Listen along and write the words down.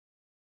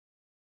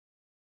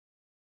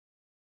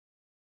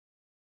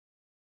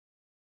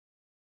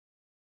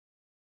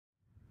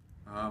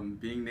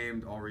Being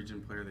named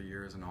All-Region Player of the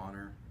Year is an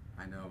honor.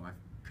 I know I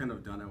couldn't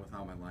have done it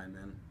without my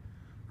linemen.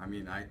 I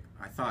mean, I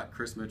thought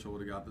Chris Mitchell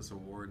would have got this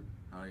award.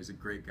 He's a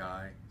great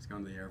guy. He's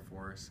going to the Air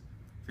Force.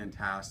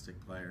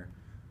 Fantastic player.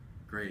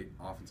 Great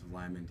offensive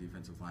lineman,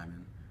 defensive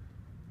lineman.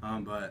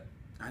 But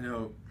I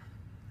know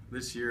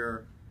this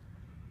year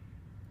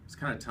it's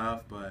kind of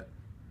tough, but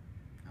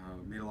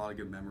made a lot of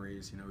good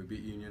memories. You know, we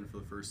beat Union for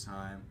the first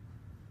time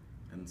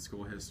in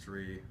school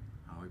history.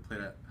 We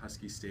played at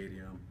Husky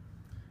Stadium.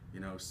 You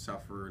know,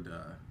 suffered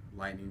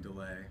lightning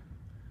delay,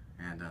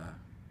 and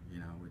you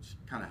know, which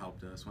kind of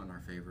helped us, went in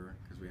our favor,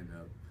 because we ended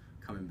up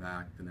coming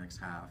back the next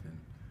half and,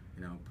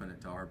 you know, putting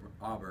it to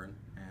Auburn.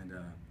 And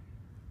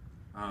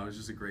it was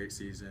just a great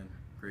season,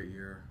 great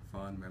year,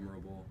 fun,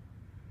 memorable.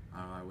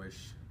 I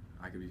wish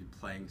I could be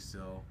playing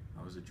still.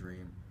 That was a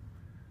dream,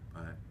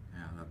 but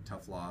yeah, that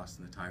tough loss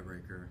in the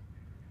tiebreaker